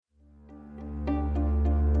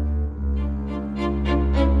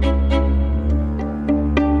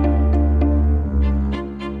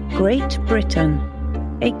Great Britain,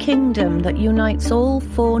 a kingdom that unites all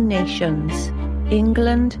 4 nations,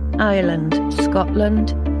 England, Ireland,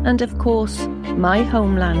 Scotland, and of course, my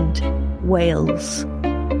homeland, Wales.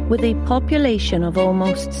 With a population of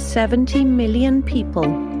almost 70 million people,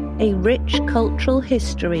 a rich cultural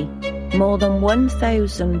history, more than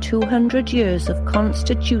 1,200 years of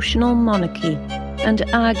constitutional monarchy, and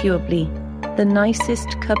arguably the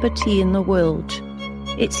nicest cup of tea in the world,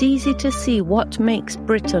 it's easy to see what makes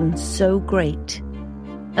Britain so great.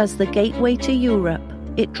 As the gateway to Europe,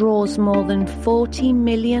 it draws more than 40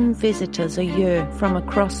 million visitors a year from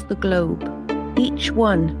across the globe, each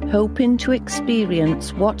one hoping to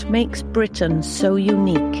experience what makes Britain so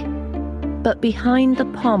unique. But behind the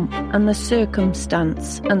pomp and the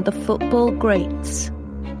circumstance and the football greats,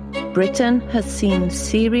 Britain has seen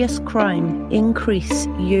serious crime increase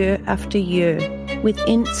year after year, with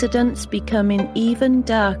incidents becoming even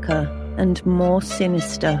darker and more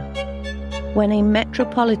sinister. When a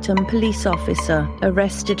Metropolitan Police officer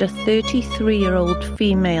arrested a 33-year-old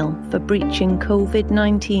female for breaching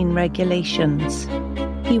COVID-19 regulations,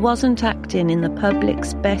 he wasn't acting in the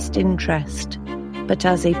public's best interest, but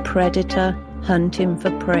as a predator hunting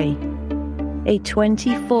for prey. A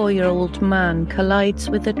 24-year-old man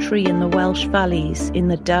collides with a tree in the Welsh valleys in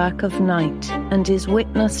the dark of night and is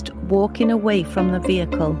witnessed walking away from the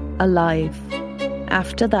vehicle alive.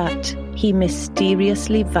 After that, he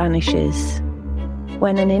mysteriously vanishes.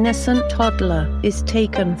 When an innocent toddler is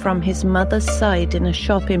taken from his mother's side in a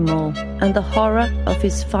shopping mall and the horror of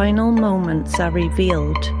his final moments are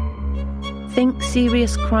revealed. Think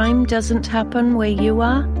serious crime doesn't happen where you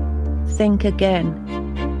are? Think again.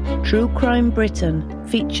 True Crime Britain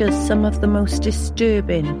features some of the most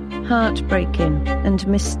disturbing, heartbreaking, and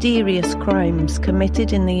mysterious crimes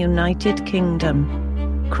committed in the United Kingdom.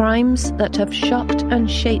 Crimes that have shocked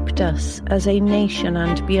and shaped us as a nation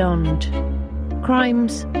and beyond.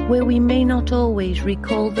 Crimes where we may not always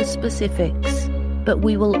recall the specifics, but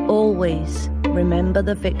we will always remember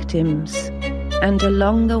the victims. And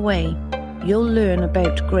along the way, you'll learn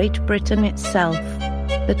about Great Britain itself,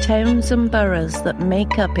 the towns and boroughs that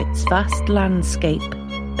make up its vast landscape,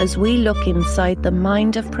 as we look inside the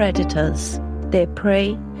mind of predators, their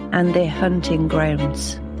prey, and their hunting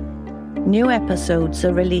grounds. New episodes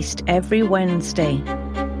are released every Wednesday.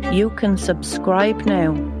 You can subscribe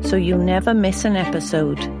now so you never miss an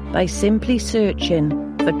episode by simply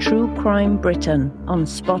searching for True Crime Britain on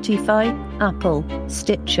Spotify, Apple,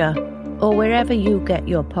 Stitcher, or wherever you get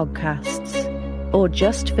your podcasts. Or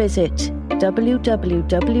just visit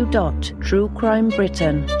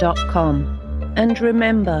www.truecrimebritain.com. And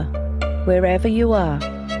remember, wherever you are,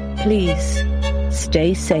 please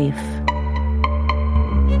stay safe.